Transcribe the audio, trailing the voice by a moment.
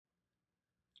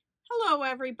Hello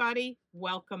everybody,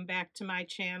 welcome back to my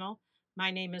channel. My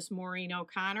name is Maureen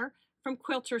O'Connor from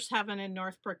Quilters Heaven in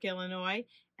Northbrook, Illinois,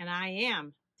 and I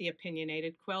am the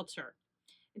Opinionated Quilter.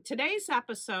 In today's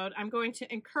episode, I'm going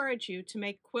to encourage you to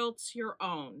make quilts your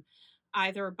own,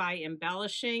 either by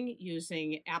embellishing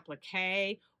using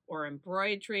applique or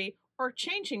embroidery, or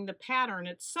changing the pattern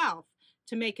itself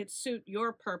to make it suit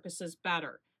your purposes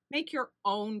better. Make your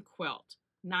own quilt,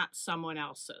 not someone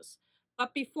else's.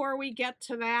 But before we get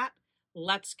to that,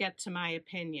 let's get to my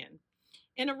opinion.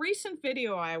 In a recent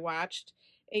video I watched,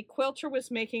 a quilter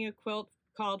was making a quilt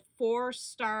called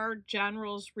 4-Star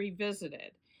Generals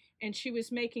Revisited, and she was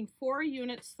making 4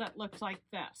 units that looked like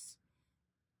this.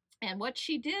 And what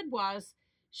she did was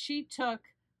she took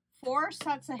 4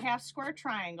 sets of half square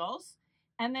triangles,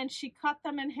 and then she cut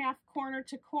them in half corner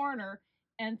to corner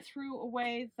and threw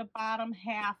away the bottom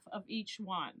half of each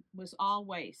one. It was all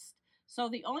waste. So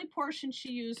the only portion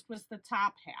she used was the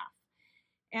top half.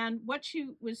 And what she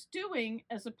was doing,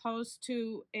 as opposed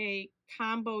to a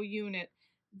combo unit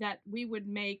that we would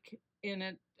make in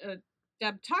a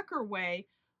Deb Tucker way,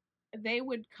 they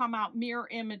would come out mirror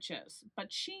images,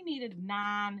 but she needed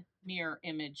non-mirror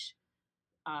image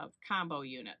combo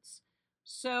units.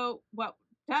 So what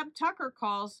Deb Tucker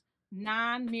calls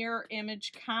non-mirror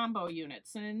image combo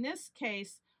units. And in this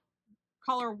case,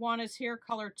 color 1 is here,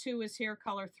 color 2 is here,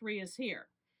 color 3 is here.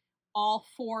 All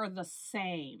 4 the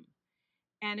same.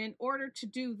 And in order to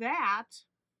do that,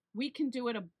 we can do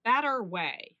it a better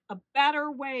way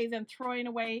than throwing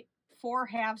away 4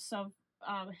 halves of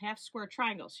half square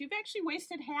triangles. You've actually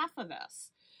wasted half of this,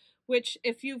 which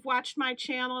if you've watched my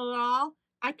channel at all,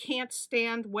 I can't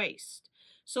stand waste.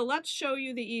 So let's show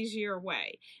you the easier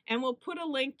way. And we'll put a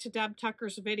link to Deb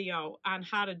Tucker's video on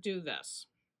how to do this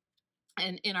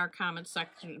and in our comment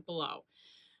section below.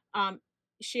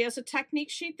 She has a technique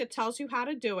sheet that tells you how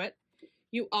to do it.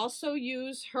 You also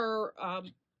use her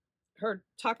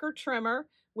Tucker trimmer,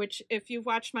 which if you've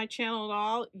watched my channel at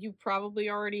all, you probably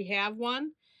already have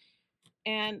one.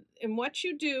 And what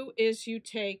you do is you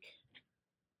take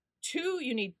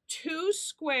you need 2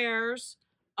 squares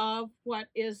of what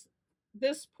is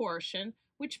this portion,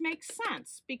 which makes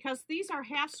sense because these are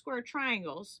half square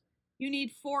triangles. You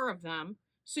need 4 of them.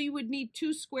 So you would need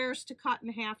 2 squares to cut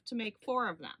in half to make 4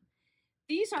 of them.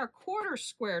 These are quarter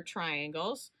square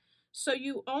triangles, so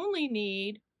you only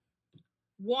need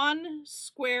 1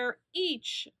 square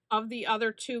each of the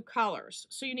other 2 colors.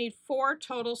 So you need 4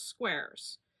 total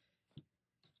squares.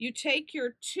 You take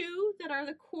your 2 that are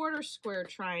the quarter square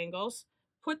triangles,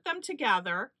 put them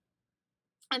together,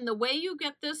 and the way you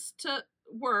get this to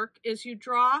work is you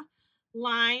draw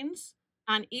lines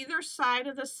on either side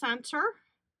of the center,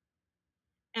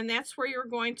 and that's where you're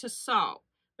going to sew.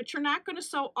 But you're not going to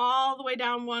sew all the way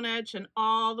down one edge and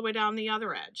all the way down the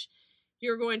other edge.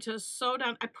 You're going to sew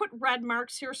down. I put red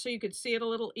marks here so you could see it a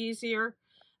little easier.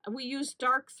 We use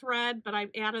dark thread, but I've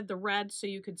added the red so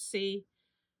you could see.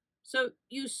 So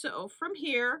you sew from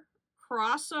here,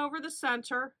 cross over the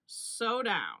center, sew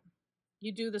down.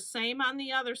 You do the same on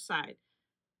the other side.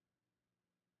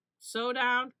 Sew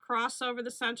down, cross over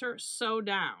the center, sew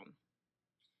down.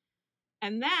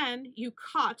 And then you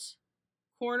cut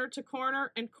corner to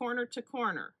corner and corner to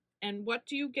corner. And what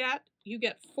do you get? You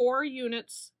get 4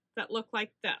 units that look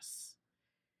like this.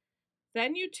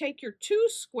 Then you take your 2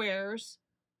 squares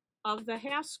of the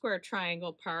half square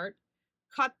triangle part,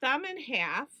 cut them in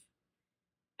half,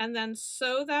 and then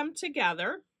sew them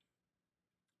together.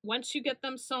 Once you get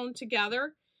them sewn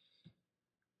together,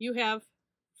 you have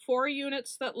 4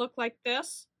 units that look like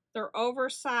this. They're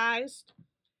oversized.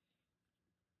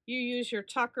 You use your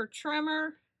Tucker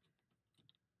trimmer,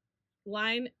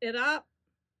 line it up,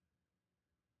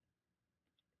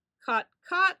 cut,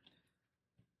 cut,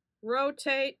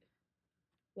 rotate,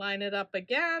 line it up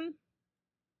again,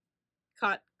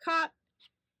 cut, cut,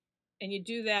 and you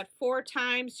do that 4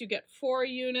 times. You get 4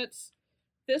 units.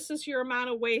 This is your amount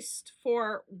of waste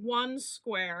for 1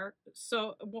 square.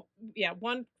 So yeah,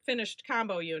 1 finished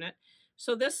combo unit.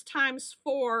 So this times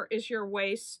 4 is your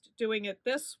waste doing it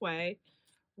this way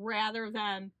rather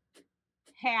than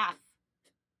half,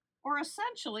 or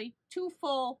essentially 2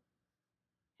 full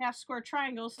half square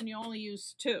triangles and you only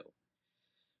use 2.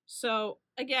 So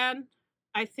again,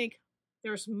 I think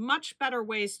there's much better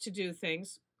ways to do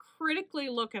things. Critically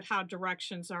look at how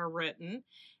directions are written.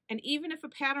 And even if a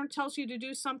pattern tells you to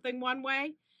do something one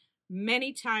way,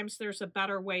 many times there's a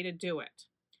better way to do it.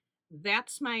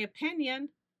 That's my opinion.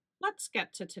 Let's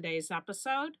get to today's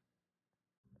episode.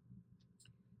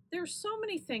 There's so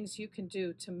many things you can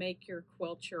do to make your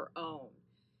quilt your own.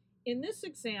 In this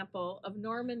example of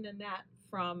Norman Nanette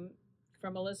from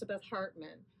Elizabeth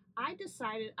Hartman, I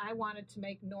decided I wanted to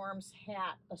make Norm's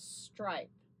hat a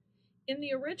stripe. In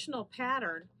the original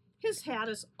pattern, his hat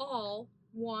is all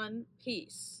one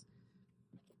piece.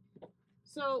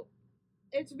 So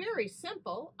it's very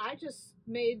simple. I just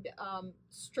made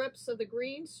strips of the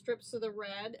green, strips of the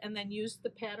red, and then used the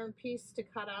pattern piece to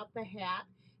cut out the hat.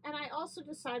 And I also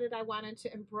decided I wanted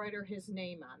to embroider his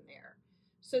name on there.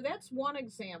 So that's one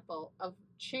example of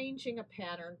changing a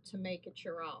pattern to make it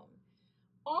your own.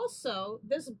 Also,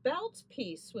 this belt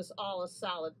piece was all a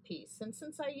solid piece. And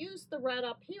since I used the red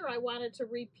up here, I wanted to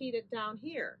repeat it down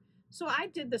here. So I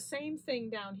did the same thing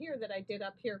down here that I did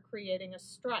up here, creating a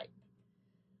stripe.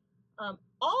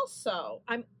 Also,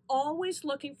 I'm always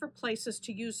looking for places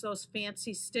to use those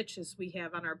fancy stitches we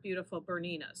have on our beautiful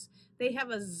Berninas. They have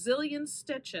a zillion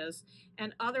stitches,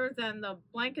 and other than the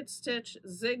blanket stitch,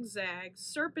 zigzag,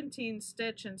 serpentine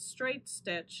stitch, and straight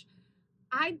stitch,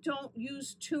 I don't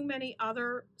use too many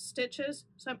other stitches,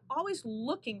 so I'm always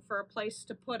looking for a place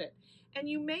to put it. And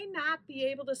you may not be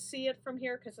able to see it from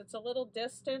here because it's a little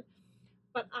distant,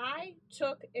 but I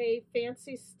took a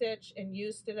fancy stitch and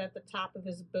used it at the top of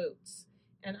his boots.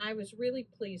 And I was really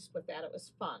pleased with that. It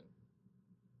was fun.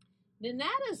 Nanette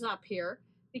is up here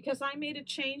because I made a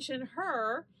change in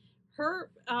her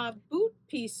boot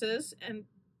pieces. And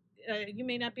you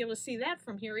may not be able to see that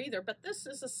from here either, but this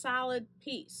is a solid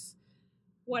piece.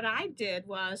 What I did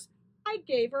was I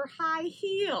gave her high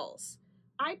heels.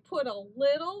 I put a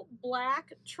little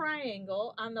black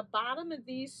triangle on the bottom of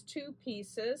these two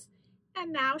pieces,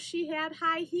 and now she had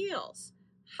high heels.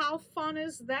 How fun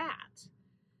is that?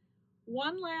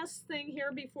 One last thing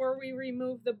here before we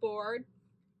remove the board.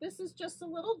 This is just a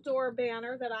little door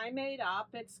banner that I made up.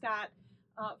 It's got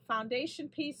foundation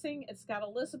piecing. It's got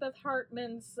Elizabeth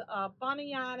Hartman's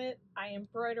bunny on it. I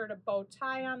embroidered a bow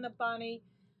tie on the bunny.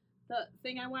 The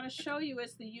thing I want to show you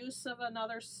is the use of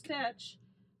another stitch,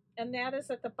 and that is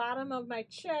at the bottom of my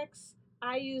chicks.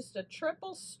 I used a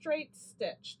triple straight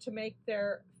stitch to make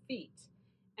their feet,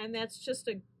 and that's just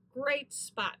a great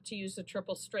spot to use a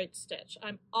triple straight stitch.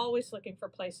 I'm always looking for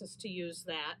places to use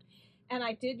that. And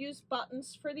I did use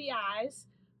buttons for the eyes.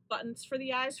 Buttons for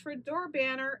the eyes for a door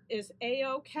banner is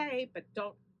a-okay, but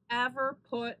don't ever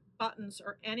put buttons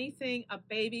or anything a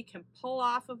baby can pull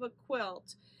off of a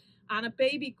quilt on a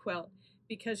baby quilt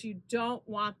because you don't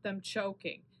want them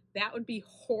choking. That would be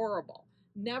horrible.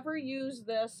 Never use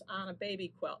this on a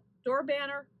baby quilt. Door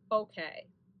banner, okay.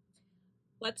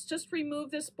 Let's just remove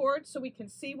this board so we can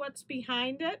see what's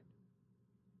behind it.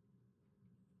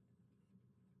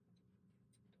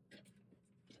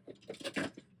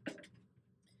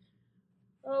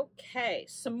 Okay,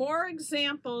 some more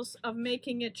examples of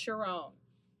making it your own.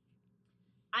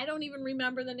 I don't even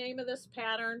remember the name of this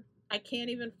pattern. I can't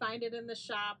even find it in the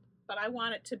shop, but I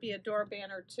want it to be a door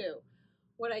banner too.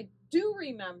 What I do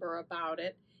remember about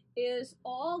it is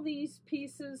all these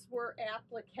pieces were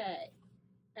applique,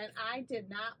 and I did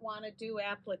not want to do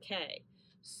applique.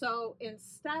 So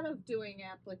instead of doing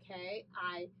applique,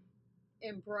 I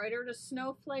embroidered a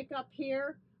snowflake up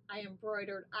here. I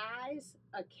embroidered eyes,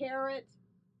 a carrot,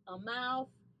 a mouth,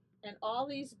 and all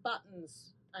these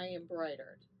buttons I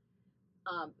embroidered.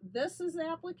 This is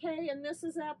applique and this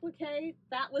is applique.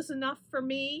 That was enough for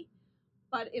me.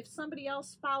 But if somebody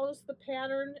else follows the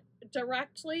pattern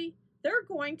directly, they're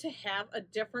going to have a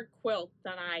different quilt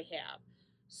than I have.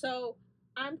 So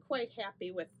I'm quite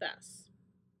happy with this.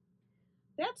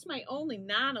 That's my only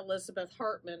non-Elizabeth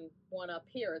Hartman one up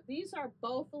here. These are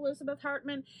both Elizabeth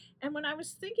Hartman. And when I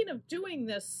was thinking of doing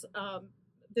this,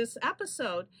 this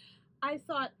episode, I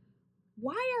thought,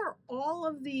 why are all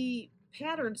of the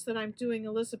patterns that I'm doing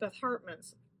Elizabeth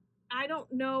Hartman's? I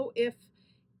don't know if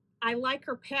I like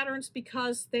her patterns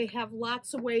because they have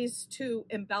lots of ways to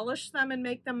embellish them and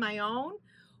make them my own,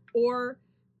 or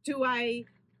do I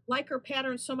like her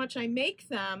patterns so much I make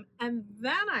them and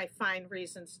then I find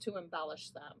reasons to embellish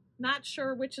them. Not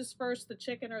sure which is first, the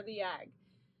chicken or the egg.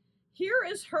 Here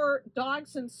is her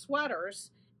dogs and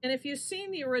sweaters, and if you've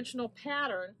seen the original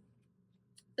pattern,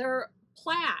 they're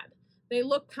plaid. They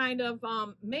look kind of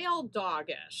male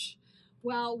doggish.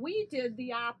 Well, we did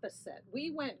the opposite. We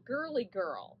went girly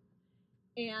girl.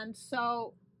 And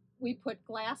so we put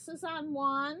glasses on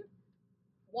one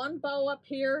bow up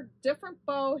here, different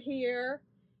bow here,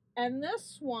 and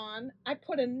this one I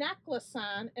put a necklace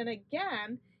on, and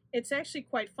again, it's actually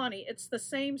quite funny. It's the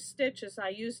same stitches I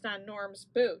used on Norm's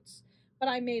boots, but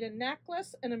I made a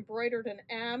necklace and embroidered an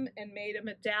M and made a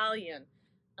medallion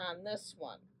on this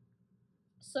one.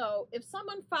 So if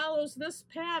someone follows this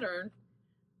pattern,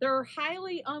 they're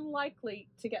highly unlikely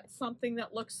to get something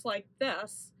that looks like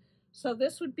this. So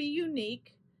this would be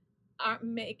unique,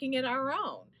 making it our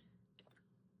own.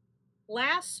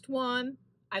 Last one,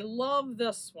 I love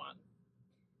this one.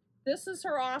 This is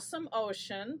her awesome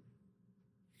ocean.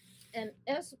 And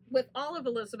as with all of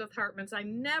Elizabeth Hartman's, I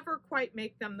never quite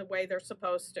make them the way they're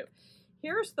supposed to.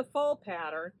 Here's the full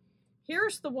pattern.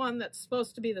 Here's the one that's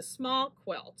supposed to be the small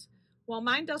quilt. Well,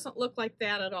 mine doesn't look like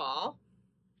that at all.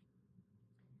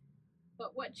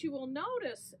 But what you will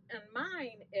notice in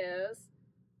mine is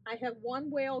I have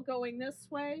one whale going this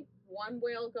way, one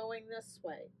whale going this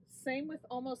way. Same with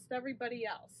almost everybody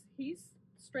else. He's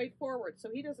straightforward, so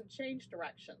he doesn't change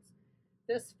directions.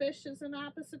 This fish is in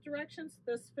opposite directions.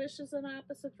 This fish is in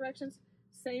opposite directions.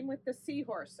 Same with the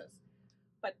seahorses.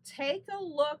 But take a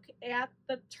look at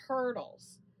the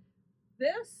turtles.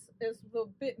 This is the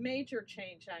major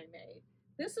change I made.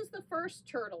 This is the first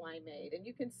turtle I made, and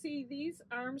you can see these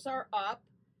arms are up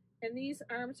and these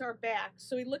arms are back.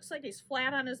 So he looks like he's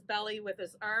flat on his belly with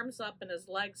his arms up and his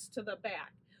legs to the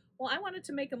back. Well, I wanted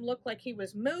to make him look like he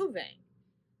was moving.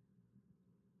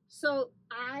 So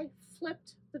I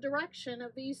flipped the direction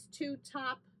of these two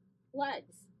top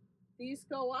legs. These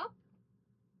go up,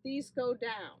 these go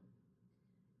down.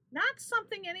 Not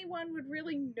something anyone would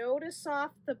really notice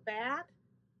off the bat,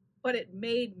 but it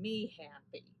made me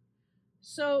happy.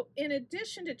 So in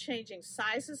addition to changing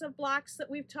sizes of blocks that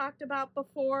we've talked about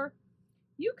before,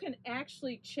 you can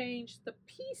actually change the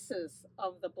pieces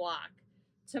of the block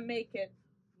to make it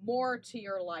more to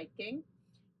your liking.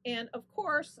 And of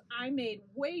course, I made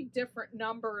way different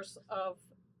numbers of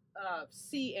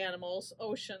sea animals,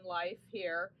 ocean life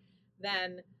here,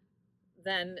 than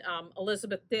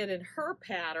Elizabeth did in her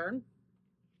pattern.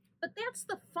 But that's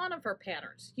the fun of her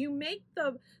patterns. You make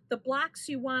the blocks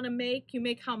you want to make, you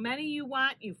make how many you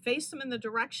want, you face them in the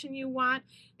direction you want,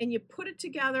 and you put it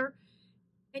together,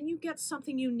 and you get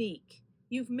something unique.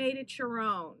 You've made it your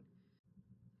own.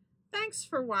 Thanks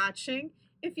for watching.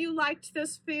 If you liked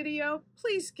this video,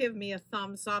 please give me a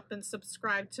thumbs up and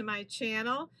subscribe to my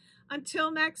channel.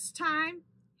 Until next time,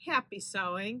 happy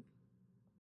sewing.